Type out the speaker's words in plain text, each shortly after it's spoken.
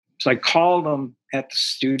So I called him at the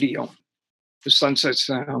studio, the Sunset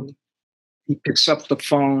Sound. He picks up the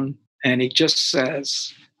phone and he just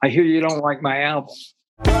says, "I hear you don't like my album."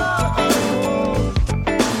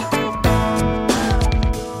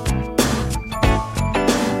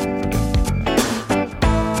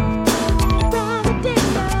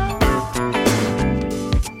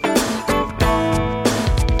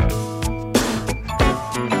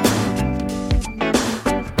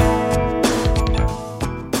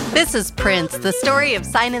 This is Prince, the story of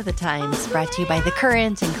Sign of the Times, brought to you by The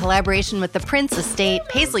Current in collaboration with the Prince Estate,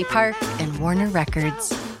 Paisley Park, and Warner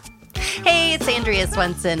Records. Hey, it's Andrea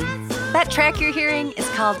Swenson. That track you're hearing is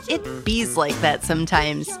called It Bees Like That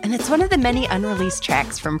Sometimes, and it's one of the many unreleased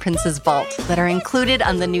tracks from Prince's vault that are included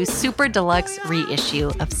on the new Super Deluxe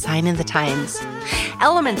reissue of Sign of the Times.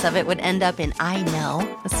 Elements of it would end up in I Know,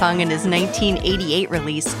 a song in his 1988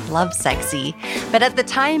 release, Love Sexy. But at the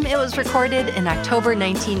time it was recorded in October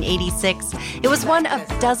 1986, it was one of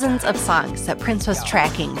dozens of songs that Prince was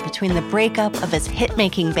tracking between the breakup of his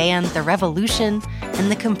hit-making band, The Revolution,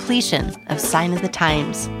 and the completion of Sign of the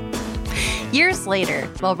Times. Years later,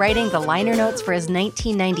 while writing the liner notes for his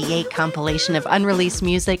 1998 compilation of unreleased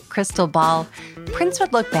music, Crystal Ball, Prince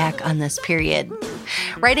would look back on this period.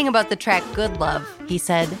 Writing about the track Good Love, he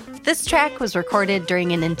said, "This track was recorded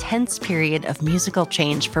during an intense period of musical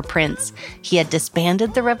change for Prince. He had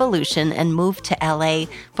disbanded The Revolution and moved to LA,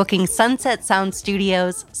 booking Sunset Sound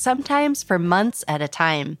Studios, sometimes for months at a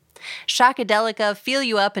time. Shockadelica, Feel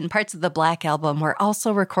You Up, and parts of the Black Album were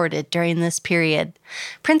also recorded during this period.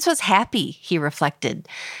 Prince was happy," he reflected,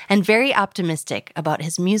 and very optimistic about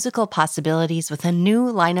his musical possibilities with a new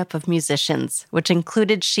lineup of musicians, which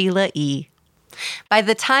included Sheila E. By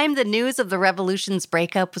the time the news of the Revolution's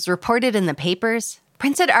breakup was reported in the papers,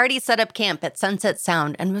 Prince had already set up camp at Sunset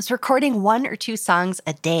Sound and was recording 1 or 2 songs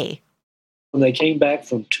a day. When they came back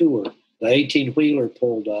from tour, the 18-wheeler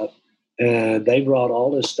pulled up, and they brought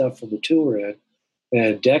all this stuff from the tour in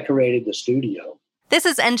and decorated the studio. This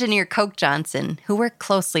is engineer Coke Johnson, who worked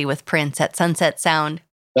closely with Prince at Sunset Sound.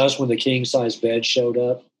 That's when the king-size bed showed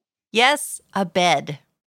up. Yes, a bed.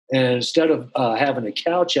 And instead of having a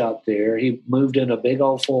couch out there, he moved in a big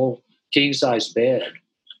old full king-size bed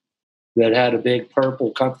that had a big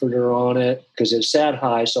purple comforter on it because it sat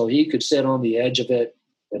high, so he could sit on the edge of it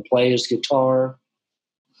and play his guitar.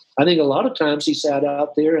 I think a lot of times he sat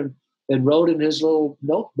out there and wrote in his little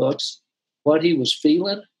notebooks what he was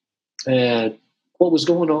feeling and what was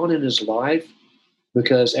going on in his life,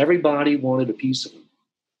 because everybody wanted a piece of him.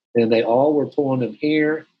 And they all were pulling him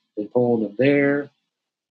here and pulling him there.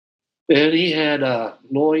 And he had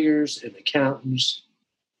lawyers and accountants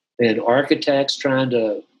and architects trying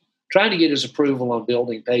to get his approval on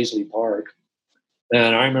building Paisley Park.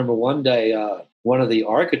 And I remember one day one of the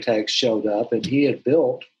architects showed up, and he had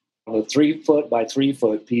built a 3-foot by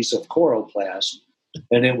 3-foot piece of coroplast,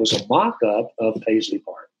 and it was a mock-up of Paisley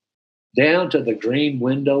Park, down to the green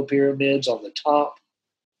window pyramids on the top,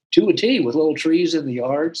 to a T, with little trees in the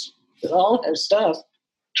yards, and all that stuff,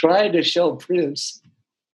 trying to show Prince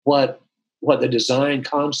what the design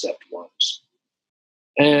concept was.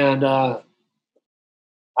 And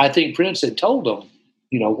I think Prince had told him,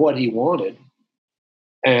 what he wanted,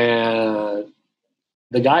 and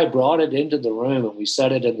the guy brought it into the room, and we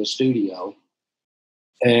set it in the studio.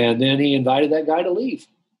 And then he invited that guy to leave.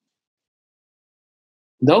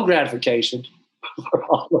 No gratification for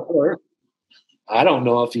all the work. I don't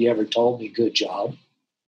know if he ever told me good job.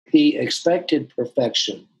 He expected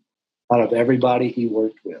perfection out of everybody he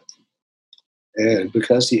worked with. And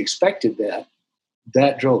because he expected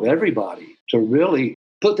that drove everybody to really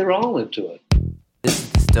put their all into it. This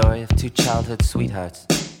is the story of 2 childhood sweethearts,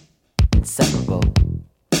 inseparable.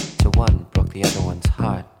 To one broke the other one's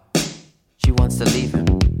heart. She wants to leave him,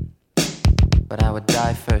 but I would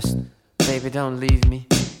die first. Baby, don't leave me.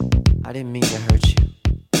 I didn't mean to hurt you.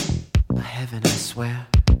 By heaven, I swear.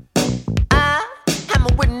 I am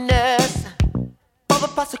a witness for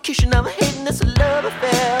the prosecution of hating this love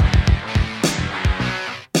affair.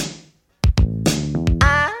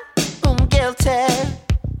 I am guilty.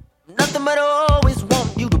 Nothing but always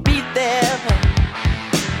want you to be there.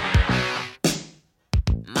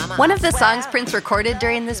 One of the songs Prince recorded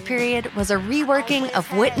during this period was a reworking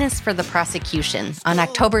of Witness for the Prosecution on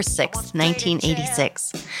October 6,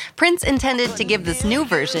 1986. Prince intended to give this new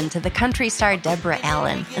version to the country star Deborah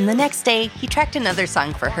Allen, and the next day he tracked another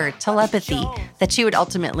song for her, Telepathy, that she would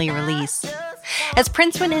ultimately release. As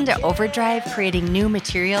Prince went into overdrive creating new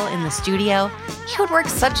material in the studio, he would work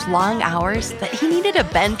such long hours that he needed a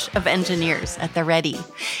bench of engineers at the ready.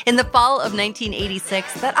 In the fall of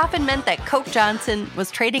 1986, that often meant that Coke Johnson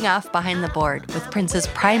was trading off behind the board with Prince's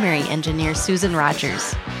primary engineer, Susan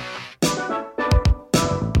Rogers.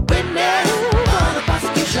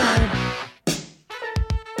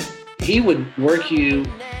 He would work you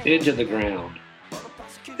into the ground.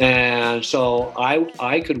 And so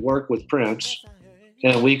I could work with Prince,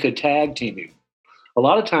 and we could tag team him. A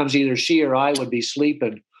lot of times either she or I would be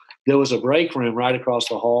sleeping. There was a break room right across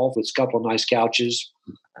the hall with a couple of nice couches.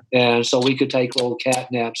 And so we could take little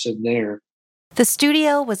cat naps in there. The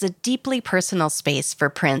studio was a deeply personal space for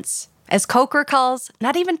Prince. As Coke recalls,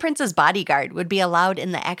 not even Prince's bodyguard would be allowed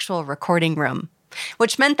in the actual recording room,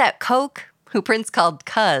 which meant that Coke, who Prince called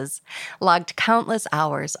Cuz, logged countless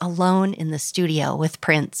hours alone in the studio with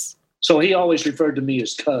Prince. So he always referred to me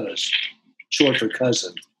as Cuz, short for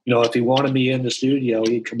cousin. You know, if he wanted me in the studio,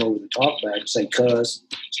 he'd come over the talk back and say, Cuz,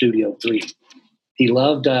 Studio 3. He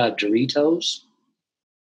loved Doritos.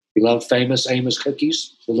 He loved Famous Amos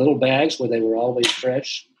cookies, the little bags where they were always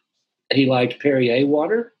fresh. He liked Perrier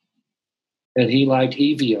water, and he liked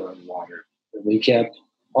Evian water. And we kept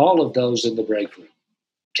all of those in the break room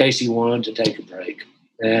in case he wanted to take a break.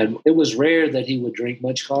 And it was rare that he would drink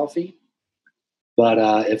much coffee.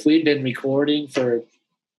 But if we'd been recording for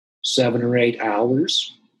 7 or 8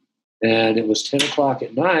 hours and it was 10 o'clock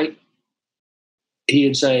at night,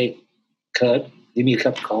 he'd say, Cud, give me a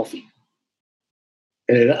cup of coffee.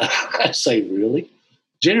 And I'd say, really?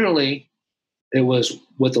 Generally, it was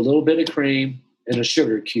with a little bit of cream and a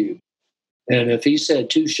sugar cube. And if he said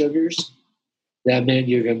 2 sugars, that meant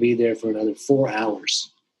you're going to be there for another 4 hours.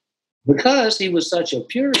 Because he was such a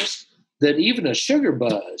purist that even a sugar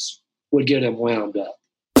buzz would get him wound up.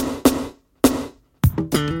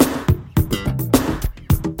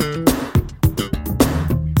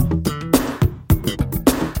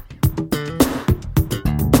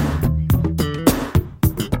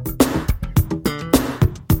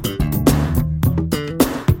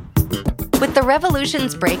 With the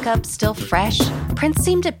Revolution's breakup still fresh, Prince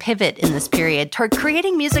seemed to pivot in this period toward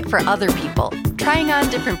creating music for other people, trying on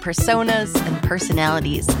different personas and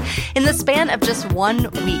personalities. In the span of just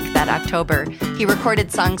 1 week that October, he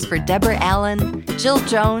recorded songs for Deborah Allen, Jill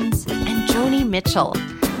Jones, and Joni Mitchell,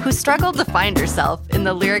 who struggled to find herself in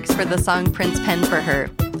the lyrics for the song Prince penned for her,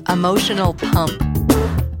 Emotional Pump.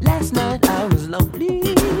 Last night I was lonely,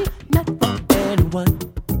 not for anyone,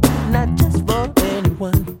 not just for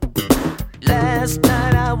anyone. Last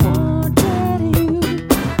night I wanted you.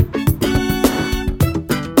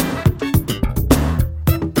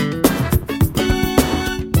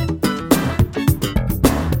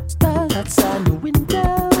 Stars outside the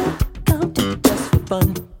window, counting just for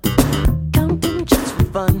fun, counting just for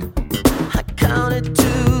fun. I counted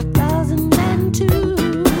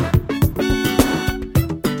 2002.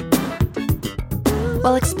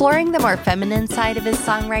 While exploring the more feminine side of his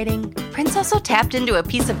songwriting, Prince also tapped into a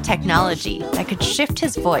piece of technology that could shift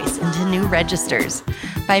his voice into new registers.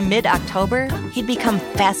 By mid-October, he'd become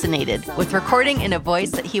fascinated with recording in a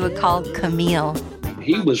voice that he would call Camille.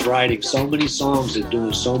 He was writing so many songs and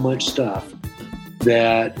doing so much stuff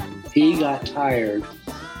that he got tired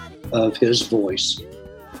of his voice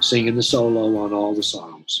singing the solo on all the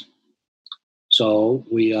songs. So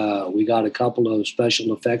we got a couple of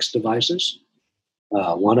special effects devices.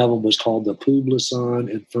 One of them was called the Publison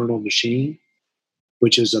Infernal Machine,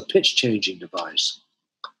 which is a pitch-changing device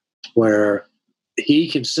where he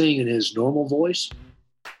can sing in his normal voice,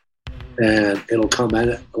 and it'll come in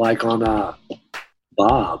it like on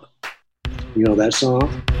Bob. You know that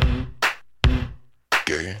song?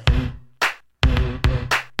 Okay.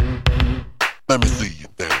 Let me see you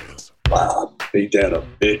dance. Bob, beat that up,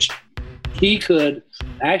 bitch. He could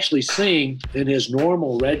actually sing in his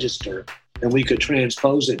normal register, and we could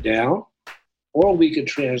transpose it down, or we could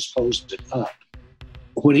transpose it up.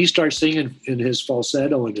 When he started singing in his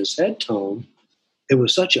falsetto and his head tone, it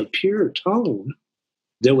was such a pure tone.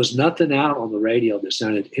 There was nothing out on the radio that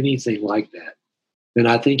sounded anything like that. And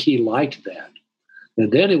I think he liked that.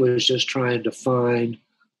 And then it was just trying to find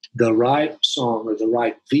the right song or the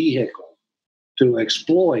right vehicle to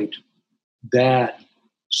exploit that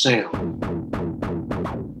sound.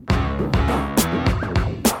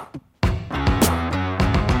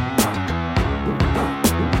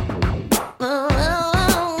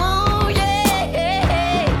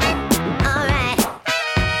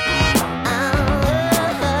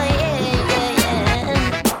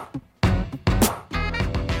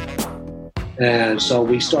 And so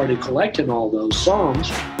we started collecting all those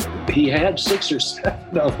songs. He had 6 or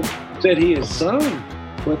 7 of them that he had sung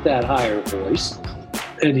with that higher voice,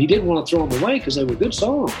 and he didn't want to throw them away because they were good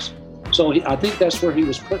songs. So I think that's where he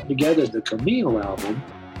was putting together the Camille album.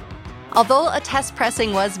 Although a test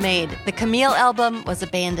pressing was made, the Camille album was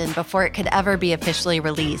abandoned before it could ever be officially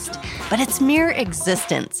released. But its mere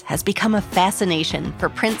existence has become a fascination for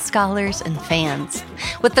Prince scholars and fans.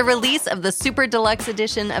 With the release of the Super Deluxe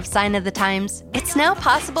edition of Sign of the Times, it's now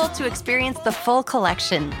possible to experience the full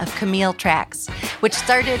collection of Camille tracks, which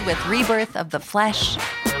started with Rebirth of the Flesh,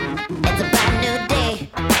 It's a brand new day.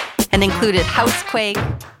 and included Housequake,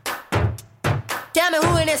 Tell me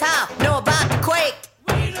who in this house know about the quake.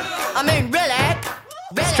 I mean, really?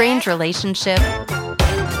 Strange Relationship,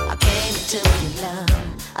 I came to your love.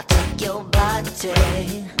 I took your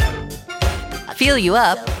body. Feel You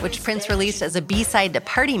Up, which Prince released as a B-side to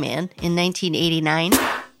Party Man in 1989,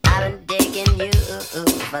 I've been digging you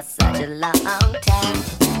for such a long time.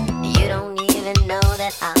 You don't even know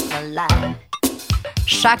that I'm alive.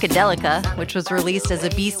 Shockadelica, which was released as a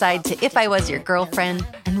B-side to If I Was Your Girlfriend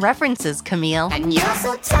and references Camille, And you're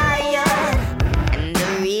so tired. And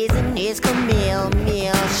the reason is Camille,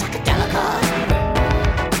 Shockadelica.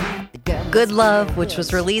 Good Love, which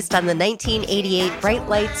was released on the 1988 Bright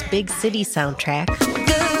Lights Big City soundtrack,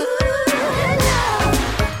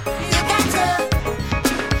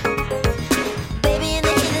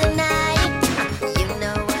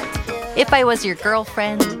 If I Was Your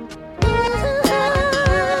Girlfriend,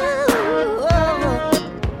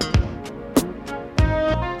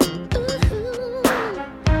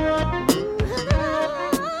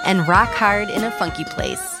 and Rock Hard in a Funky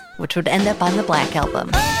Place, which would end up on the Black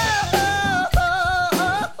Album.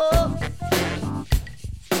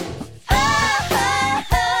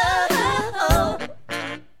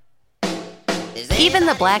 Even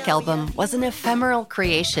the Black Album was an ephemeral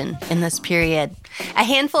creation in this period. A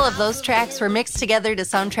handful of those tracks were mixed together to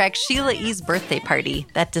soundtrack Sheila E.'s birthday party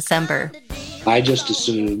that December. I just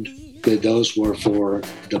assumed that those were for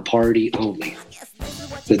the party only,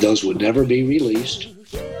 that those would never be released,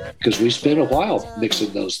 because we spent a while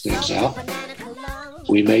mixing those things out.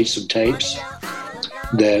 We made some tapes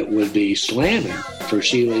that would be slamming for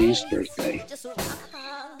Sheila E.'s birthday.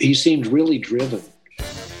 He seemed really driven.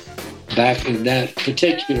 Back in that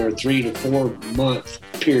particular 3 to 4 month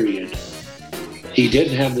period, he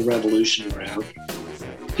didn't have the revolution around.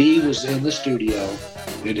 He was in the studio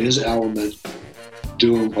in his element,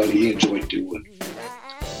 doing what he enjoyed doing.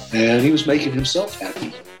 And he was making himself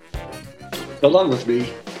happy, along with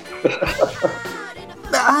me.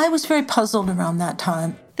 I was very puzzled around that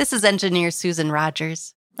time. This is engineer Susan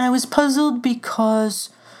Rogers. I was puzzled because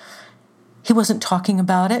he wasn't talking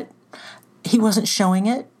about it. He wasn't showing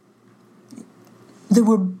it. There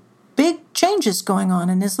were big changes going on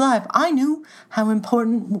in his life. I knew how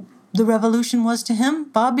important the revolution was to him.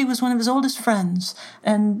 Bobby was one of his oldest friends.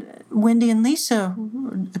 And Wendy and Lisa,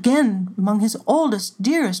 again, among his oldest,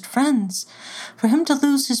 dearest friends. For him to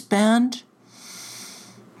lose his band,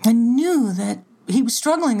 I knew that he was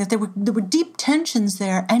struggling, that there were deep tensions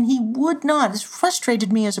there, and he would not. This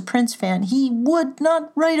frustrated me as a Prince fan. He would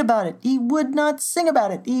not write about it. He would not sing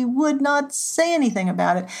about it. He would not say anything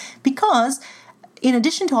about it, because in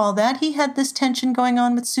addition to all that, he had this tension going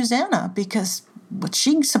on with Susanna, because what's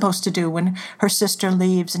she supposed to do when her sister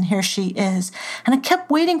leaves and here she is? And I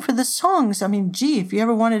kept waiting for the songs. I mean, gee, if you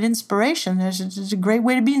ever wanted inspiration, there's a great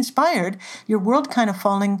way to be inspired. Your world kind of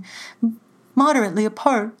falling moderately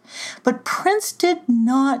apart. But Prince did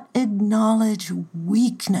not acknowledge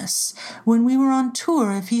weakness. When we were on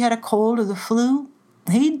tour, if he had a cold or the flu,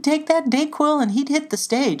 he'd take that Dayquil and he'd hit the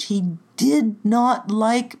stage. He did not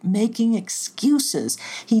like making excuses.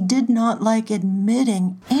 He did not like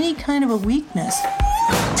admitting any kind of a weakness.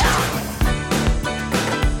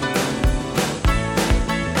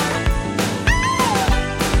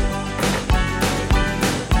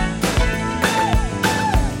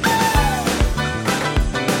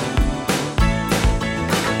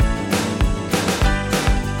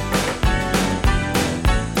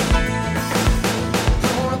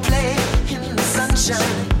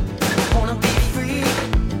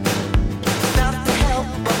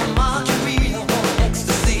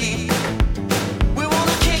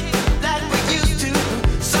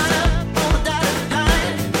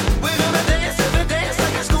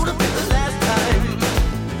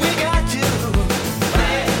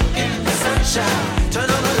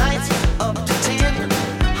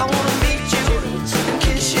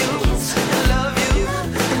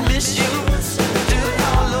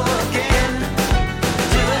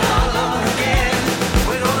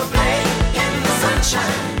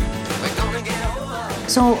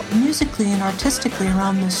 musically and artistically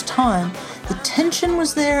around this time. The tension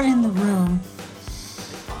was there in the room,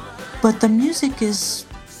 but the music is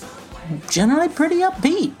generally pretty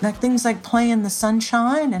upbeat. Like things like Playing the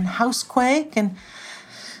Sunshine and Housequake, and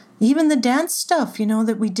even the dance stuff,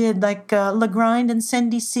 that we did, like La Grind and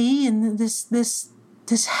Sandy C, and this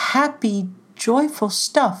happy, joyful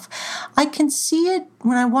stuff. I can see it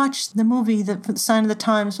when I watch the movie, The Sign of the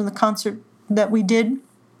Times, from the concert that we did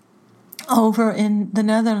over in the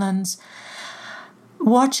Netherlands.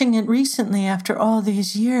 Watching it recently after all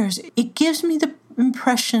these years, it gives me the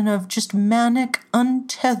impression of just manic,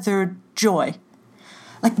 untethered joy.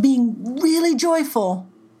 Like being really joyful,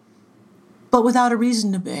 but without a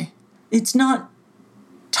reason to be. It's not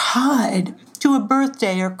tied to a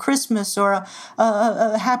birthday or Christmas or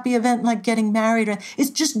a happy event like getting married.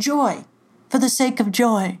 It's just joy for the sake of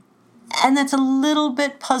joy. And that's a little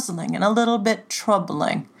bit puzzling and a little bit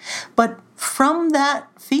troubling. But from that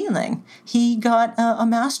feeling, he got a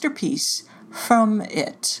masterpiece from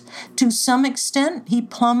it. To some extent, he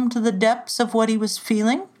plumbed the depths of what he was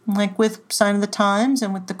feeling, like with Sign of the Times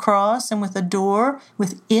and with The Cross and with Adore,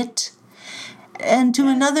 with It. And to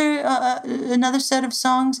another set of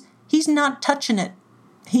songs, he's not touching it.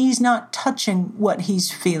 He's not touching what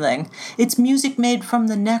he's feeling. It's music made from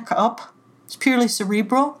the neck up. It's purely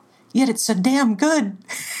cerebral, yet it's so damn good.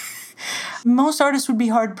 Most artists would be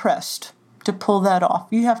hard-pressed to pull that off.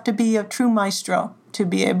 You have to be a true maestro to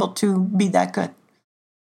be able to be that good.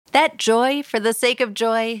 That joy for the sake of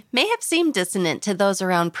joy may have seemed dissonant to those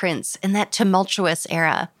around Prince in that tumultuous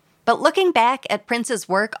era. But looking back at Prince's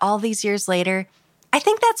work all these years later, I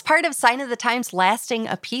think that's part of Sign of the Times' lasting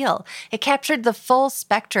appeal. It captured the full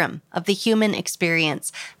spectrum of the human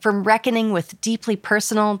experience, from reckoning with deeply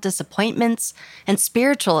personal disappointments and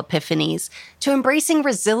spiritual epiphanies to embracing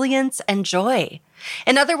resilience and joy.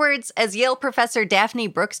 In other words, as Yale professor Daphne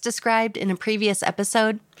Brooks described in a previous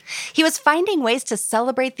episode, he was finding ways to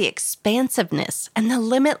celebrate the expansiveness and the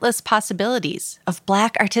limitless possibilities of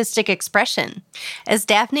Black artistic expression. As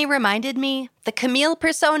Daphne reminded me, the Camille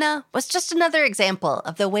persona was just another example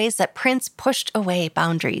of the ways that Prince pushed away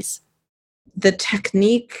boundaries. The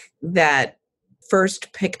technique that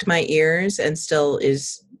first picked my ears and still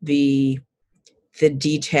is the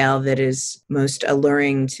detail that is most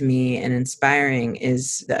alluring to me and inspiring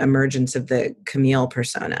is the emergence of the Camille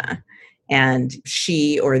persona. And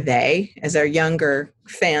she, or they, as our younger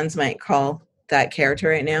fans might call that character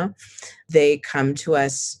right now, they come to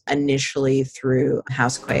us initially through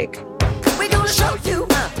Housequake. We're gonna show you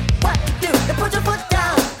what to do. You put your foot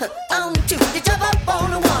down on two. You jump up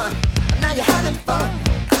on the one. Now you're having fun.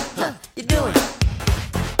 You're doing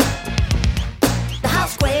the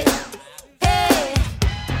Housequake. Hey,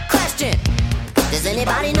 question. Does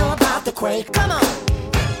anybody know about the quake? Come on.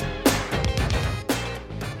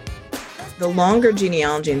 The longer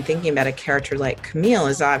genealogy and thinking about a character like Camille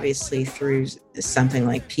is obviously through something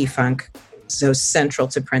like P-Funk, so central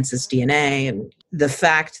to Prince's DNA. And the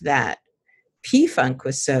fact that P-Funk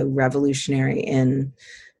was so revolutionary in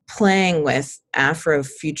playing with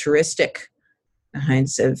Afrofuturistic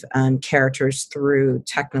kinds of characters through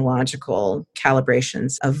technological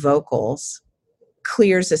calibrations of vocals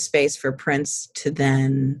clears a space for Prince to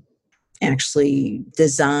then actually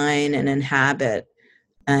design and inhabit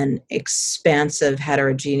an expansive,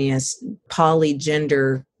 heterogeneous,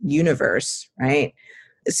 polygender universe, right?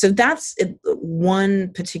 So that's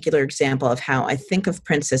one particular example of how I think of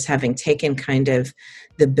Prince as having taken kind of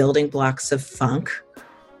the building blocks of funk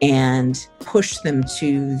and pushed them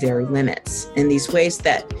to their limits in these ways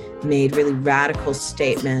that made really radical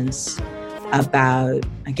statements about,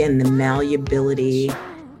 again, the malleability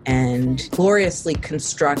and gloriously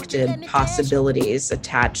constructed possibilities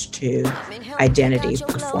attached to identity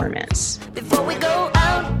performance. Before we go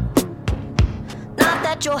out, not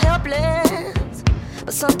that you're helpless,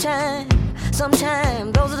 but sometimes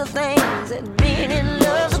those are the things that being in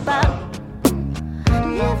love's about.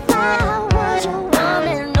 If I was your one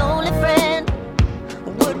and only friend,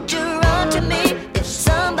 would you run to me if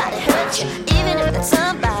somebody hurt you, even if that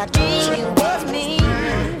somebody was me?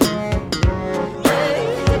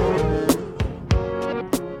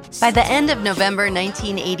 By the end of November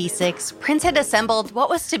 1986, Prince had assembled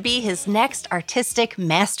what was to be his next artistic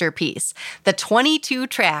masterpiece, the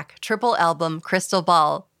 22-track triple album Crystal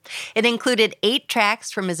Ball. It included 8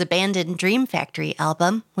 tracks from his abandoned Dream Factory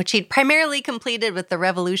album, which he'd primarily completed with the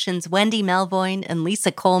Revolution's Wendy Melvoin and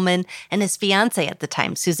Lisa Coleman and his fiancée at the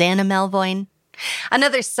time, Susanna Melvoin.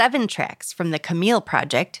 Another 7 tracks from the Camille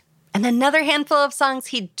Project, and another handful of songs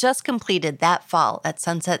he'd just completed that fall at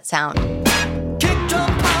Sunset Sound. Kick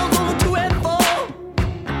drum pounds on the 2 and 4.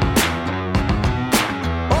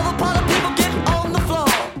 All the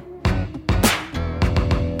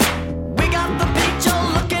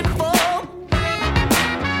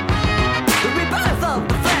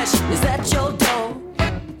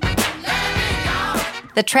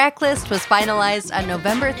The track list was finalized on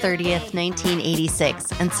November 30th,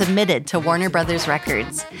 1986, and submitted to Warner Brothers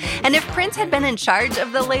Records. And if Prince had been in charge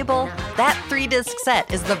of the label, that 3-disc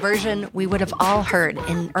set is the version we would have all heard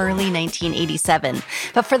in early 1987.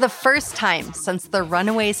 But for the first time since the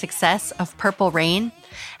runaway success of Purple Rain,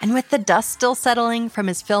 and with the dust still settling from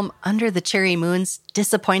his film Under the Cherry Moon's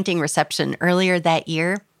disappointing reception earlier that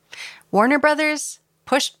year, Warner Brothers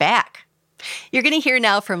pushed back. You're going to hear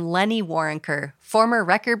now from Lenny Waronker, former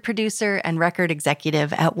record producer and record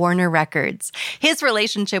executive at Warner Records. His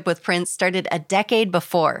relationship with Prince started a decade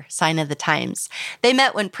before Sign of the Times. They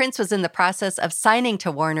met when Prince was in the process of signing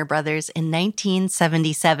to Warner Brothers in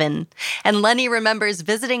 1977. And Lenny remembers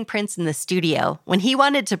visiting Prince in the studio when he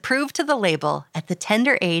wanted to prove to the label at the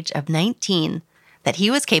tender age of 19 that he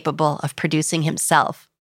was capable of producing himself.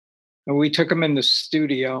 And we took him in the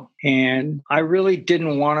studio, and I really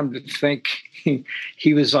didn't want him to think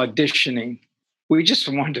he was auditioning. We just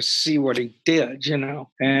wanted to see what he did, you know.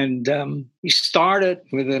 And he started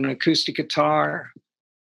with an acoustic guitar,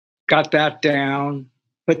 got that down,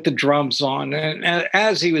 put the drums on. And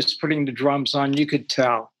as he was putting the drums on, you could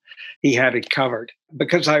tell he had it covered.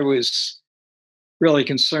 Because I was really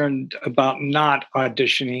concerned about not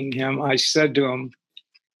auditioning him, I said to him,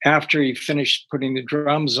 after he finished putting the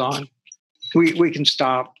drums on, we can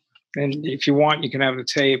stop. And if you want, you can have the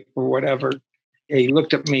tape or whatever. He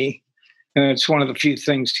looked at me, and it's one of the few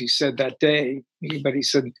things he said that day. But he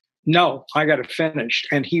said, no, I got to finish.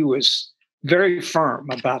 And he was very firm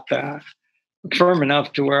about that, firm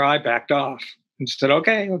enough to where I backed off and said,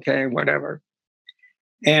 okay, whatever.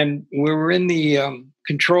 And we were in the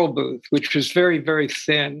control booth, which was very, very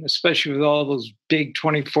thin, especially with all those big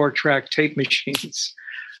 24-track tape machines.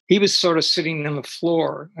 He was sort of sitting on the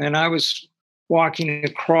floor, and I was walking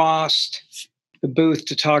across the booth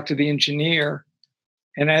to talk to the engineer.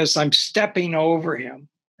 And as I'm stepping over him,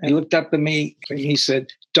 he looked up at me and he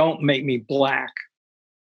said, don't make me black.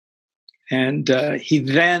 And he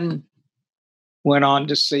then went on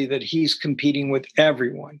to say that he's competing with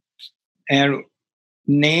everyone and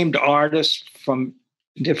named artists from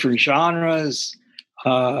different genres,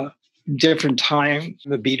 different time,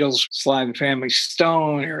 the Beatles, Sly and the Family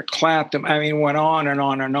Stone, Eric Clapton. I mean, went on and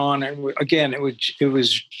on and on. And again, it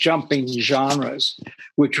was jumping genres,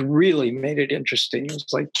 which really made it interesting. It was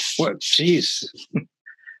like, what, geez,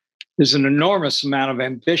 there's an enormous amount of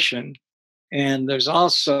ambition. And there's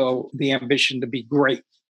also the ambition to be great.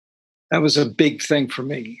 That was a big thing for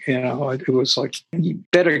me. You know, it was like, you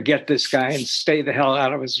better get this guy and stay the hell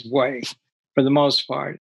out of his way for the most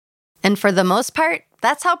part. And for the most part,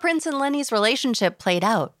 that's how Prince and Lenny's relationship played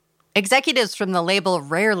out. Executives from the label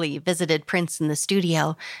rarely visited Prince in the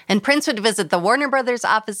studio, and Prince would visit the Warner Brothers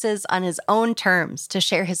offices on his own terms to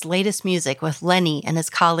share his latest music with Lenny and his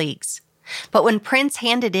colleagues. But when Prince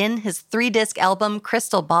handed in his 3-disc album,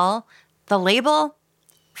 Crystal Ball, the label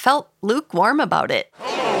felt lukewarm about it.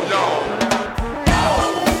 Oh, no.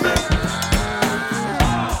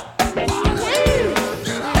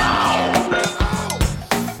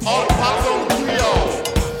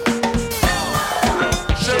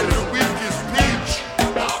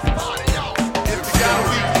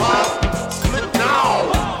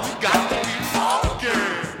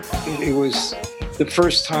 It was the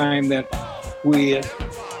first time that we had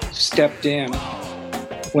stepped in.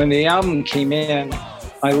 When the album came in,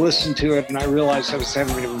 I listened to it and I realized I was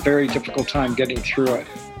having a very difficult time getting through it.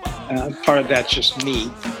 Part of that's just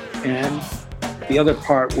me. And the other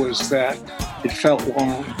part was that it felt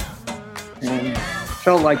long and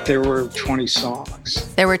felt like there were 20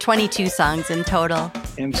 songs. There were 22 songs in total.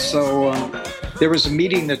 And so there was a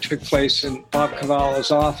meeting that took place in Bob Cavallo's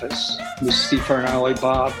office with Steve Farnolli,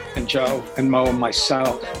 Bob, and Joe, and Mo, and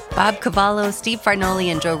myself. Bob Cavallo, Steve Farnolli,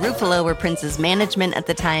 and Joe Ruffalo were Prince's management at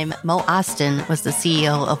the time. Mo Austin was the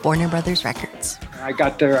CEO of Warner Brothers Records. I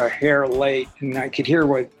got there a hair late, and I could hear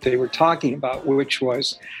what they were talking about, which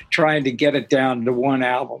was trying to get it down to one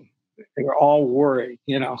album. They were all worried,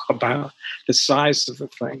 you know, about the size of the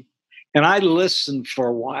thing. And I listened for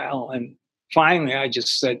a while, and finally I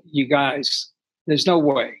just said, you guys, there's no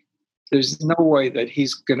way. There's no way that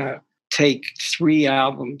he's going to take 3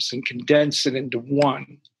 albums and condense it into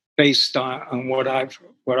one based on what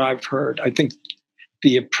I've heard. I think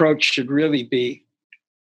the approach should really be,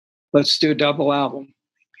 let's do a double album.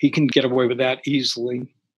 He can get away with that easily.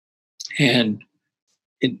 And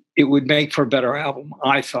it would make for a better album,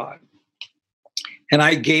 I thought. And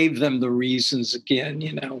I gave them the reasons again,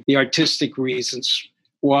 you know, the artistic reasons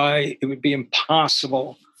why it would be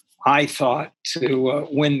impossible, I thought, to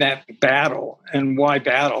win that battle. And why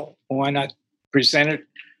battle? Why not present it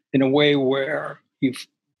in a way where you've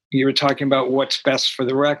you were talking about what's best for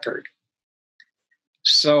the record.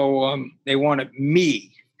 So they wanted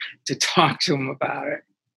me to talk to him about it.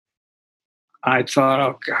 I thought,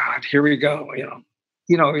 oh God, here we go.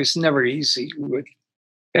 It's never easy with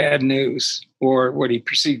bad news or what he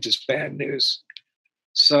perceived as bad news.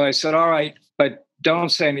 So I said, all right, but don't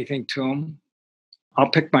say anything to him. I'll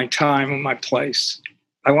pick my time and my place.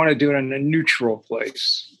 I want to do it in a neutral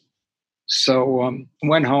place. So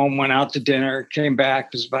went home, went out to dinner, came back.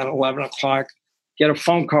 It was about 11 o'clock. Get a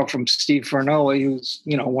phone call from Steve Fernoli, who's,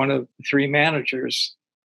 one of the three managers.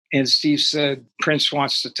 And Steve said, Prince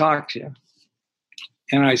wants to talk to you.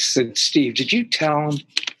 And I said, Steve, did you tell him?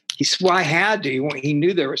 He said, well, I had to. He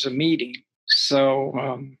knew there was a meeting.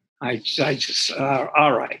 So I just,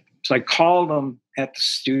 all right. So I called him at the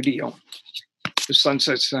studio, the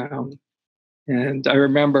Sunset Sound. And I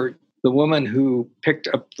remember the woman who picked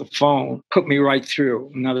up the phone put me right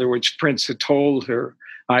through. In other words, Prince had told her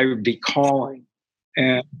I would be calling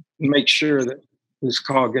and make sure that this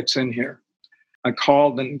call gets in here. I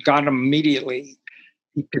called and got him immediately.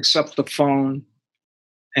 He picks up the phone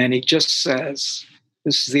and he just says,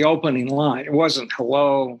 this is the opening line. It wasn't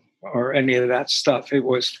hello or any of that stuff. It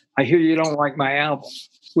was, I hear you don't like my album,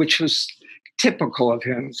 which was typical of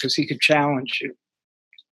him because he could challenge you.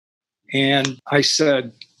 And I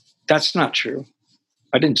said, that's not true.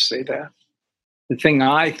 I didn't say that. The thing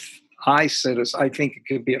I said is, I think it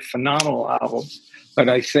could be a phenomenal album, but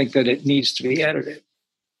I think that it needs to be edited.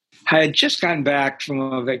 I had just gotten back from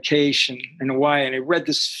a vacation in Hawaii, and I read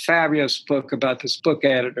this fabulous book about this book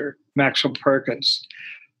editor, Maxwell Perkins,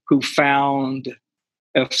 who found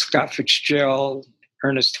F. Scott Fitzgerald,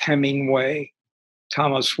 Ernest Hemingway,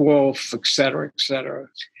 Thomas Wolfe, et cetera, et cetera.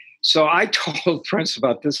 So I told Prince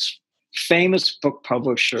about this famous book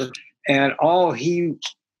publisher, and all he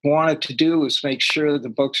wanted to do was make sure that the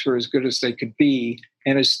books were as good as they could be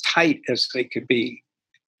and as tight as they could be.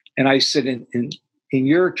 And I said, in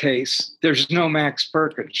your case, there's no Max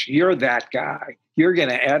Perkins. You're that guy. You're going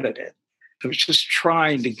to edit it. I was just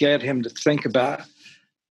trying to get him to think about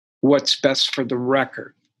what's best for the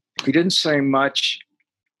record. He didn't say much.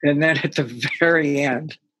 And then at the very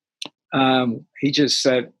end, he just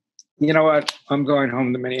said, you know what? I'm going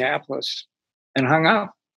home to Minneapolis, and hung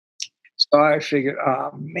up. So I figured,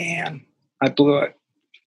 oh, man, I blew it.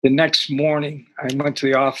 The next morning, I went to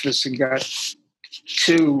the office and got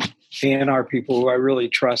two A&R people who I really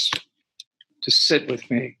trust to sit with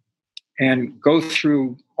me and go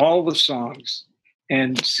through all the songs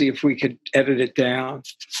and see if we could edit it down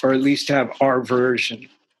or at least have our version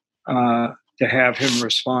to have him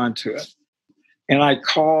respond to it. And I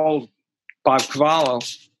called Bob Cavallo,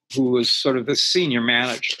 who was sort of the senior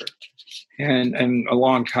manager and a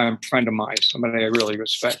longtime friend of mine, somebody I really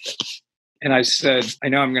respected. And I said, I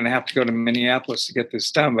know I'm going to have to go to Minneapolis to get this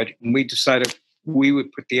done, but we decided we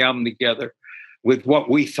would put the album together with what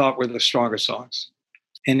we thought were the strongest songs.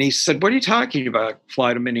 And he said, what are you talking about?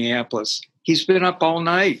 Fly to Minneapolis. He's been up all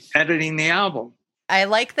night editing the album. I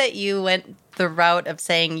like that you went the route of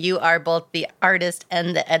saying you are both the artist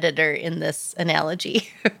and the editor in this analogy.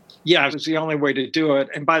 Yeah, it was the only way to do it.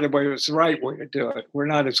 And by the way, it was the right way to do it. We're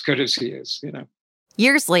not as good as he is,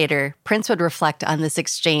 Years later, Prince would reflect on this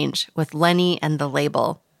exchange with Lenny and the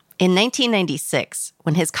label. In 1996,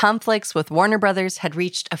 when his conflicts with Warner Brothers had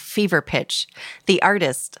reached a fever pitch, the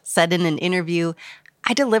artist said in an interview,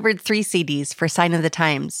 I delivered 3 CDs for Sign of the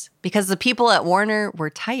Times because the people at Warner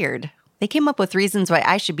were tired. They came up with reasons why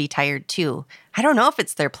I should be tired too. I don't know if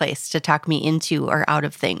it's their place to talk me into or out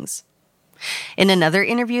of things. In another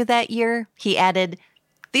interview that year, he added,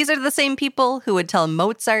 these are the same people who would tell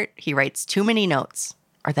Mozart he writes too many notes,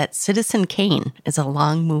 or that Citizen Kane is a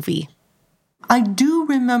long movie. I do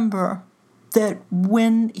remember that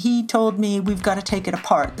when he told me we've got to take it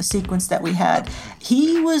apart, the sequence that we had,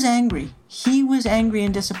 he was angry. He was angry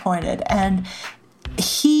and disappointed. And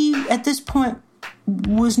he, at this point,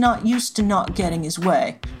 was not used to not getting his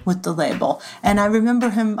way with the label. And I remember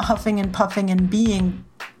him huffing and puffing and being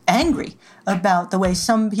angry about the way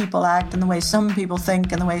some people act and the way some people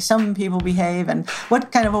think and the way some people behave and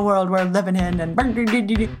what kind of a world we're living in and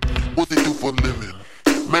what they do for a living.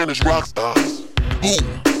 Manage rock stars. Who?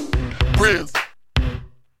 Prince.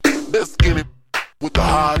 That skinny with the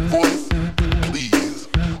high voice. Please.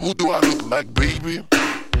 Who do I look like, baby?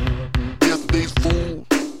 Yesterday's fool.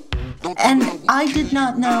 And I did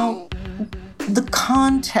not know the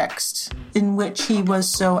context in which he was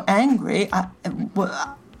so angry. I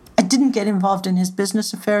didn't get involved in his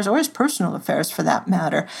business affairs or his personal affairs for that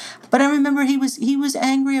matter. But I remember he was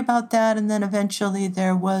angry about that, and then eventually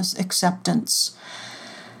there was acceptance.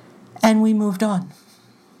 And we moved on.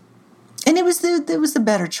 And it was the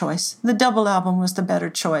better choice. The double album was the better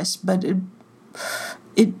choice, but it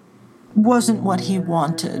wasn't what he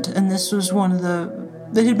wanted. And this was one of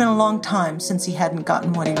it had been a long time since he hadn't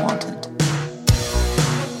gotten what he wanted.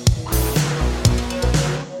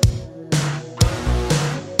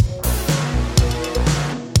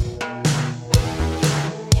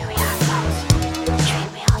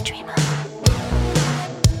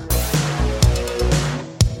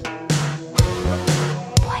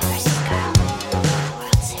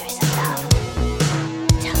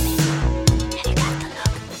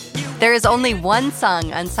 There is only one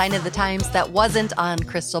song on Sign of the Times that wasn't on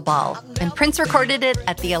Crystal Ball, and Prince recorded it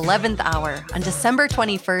at the 11th hour on December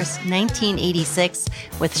 21st, 1986,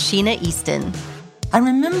 with Sheena Easton. I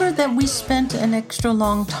remember that we spent an extra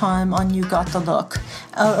long time on You Got the Look.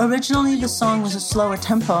 Originally, the song was a slower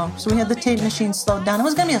tempo, so we had the tape machine slowed down. It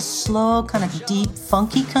was going to be a slow, kind of deep,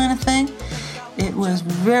 funky kind of thing. It was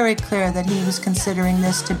very clear that he was considering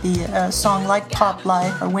this to be a song like Pop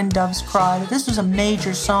Life or When Doves Cry. This was a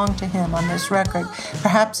major song to him on this record,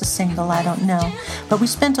 perhaps a single, I don't know. But we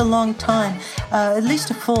spent a long time, at least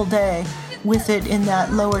a full day, with it in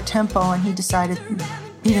that lower tempo, and he decided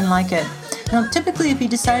he didn't like it. Now, typically, if he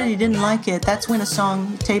decided he didn't like it, that's when a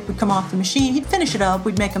song tape would come off the machine. He'd finish it up,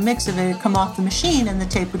 we'd make a mix of it, it'd come off the machine, and the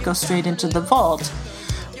tape would go straight into the vault.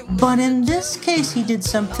 But in this case, he did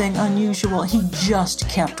something unusual. He just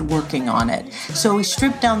kept working on it. So we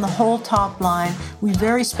stripped down the whole top line. We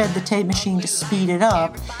very sped the tape machine to speed it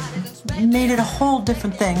up. Made it a whole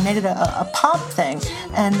different thing. Made it a pop thing.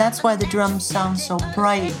 And that's why the drums sound so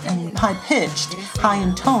bright and high-pitched, high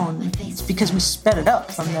in tone. It's because we sped it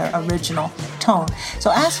up from their original tone.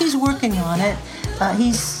 So as he's working on it,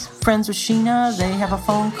 he's friends with Sheena. They have a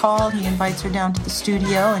phone call. He invites her down to the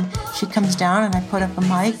studio, and she comes down, and I put up a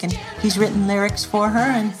mic, and he's written lyrics for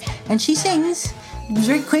her, and she sings. It was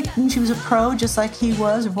very quick, and she was a pro just like he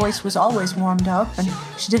was. Her voice was always warmed up, and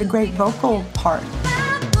she did a great vocal part.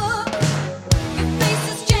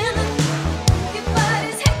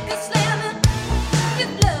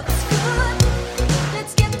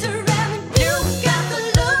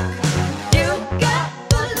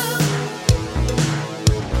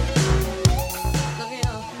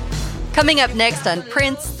 Coming up next on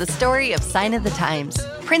Prince, the story of Sign of the Times.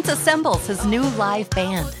 Prince assembles his new live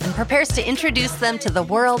band and prepares to introduce them to the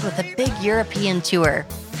world with a big European tour.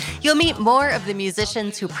 You'll meet more of the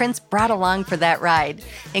musicians who Prince brought along for that ride,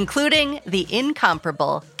 including the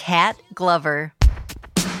incomparable Cat Glover.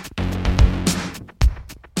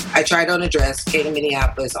 I tried on a dress, came to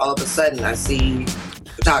Minneapolis. All of a sudden, I see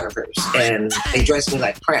photographers, and they dressed me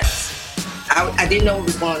like Prince. I didn't know what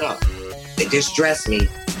was going on. They just dressed me,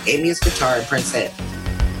 gave me his guitar, and Prince said,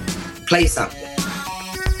 play something.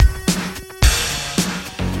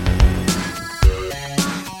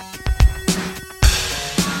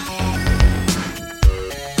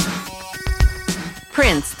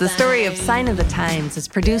 Prince, the story of Sign of the Times, is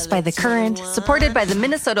produced by The Current, supported by the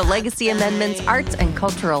Minnesota Legacy Amendment's Arts and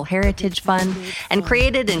Cultural Heritage Fund, and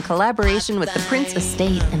created in collaboration with the Prince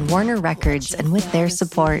Estate and Warner Records, and with their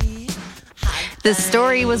support. This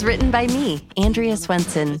story was written by me, Andrea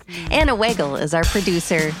Swenson. Anna Weigel is our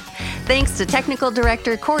producer. Thanks to technical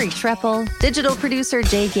director Corey Schreppel, digital producer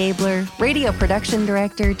Jay Gabler, radio production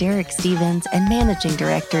director Derek Stevens, and managing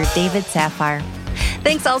director David Safar.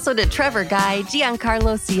 Thanks also to Trevor Guy,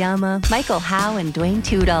 Giancarlo Siama, Michael Howe, and Dwayne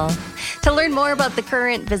Tudall. To learn more about The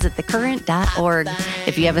Current, visit thecurrent.org.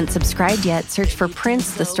 If you haven't subscribed yet, search for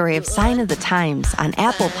Prince, the story of Sign of the Times on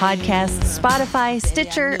Apple Podcasts, Spotify,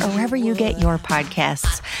 Stitcher, or wherever you get your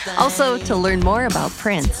podcasts. Also, to learn more about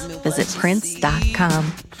Prince, visit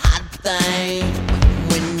prince.com. Hot thing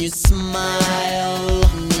when you smile.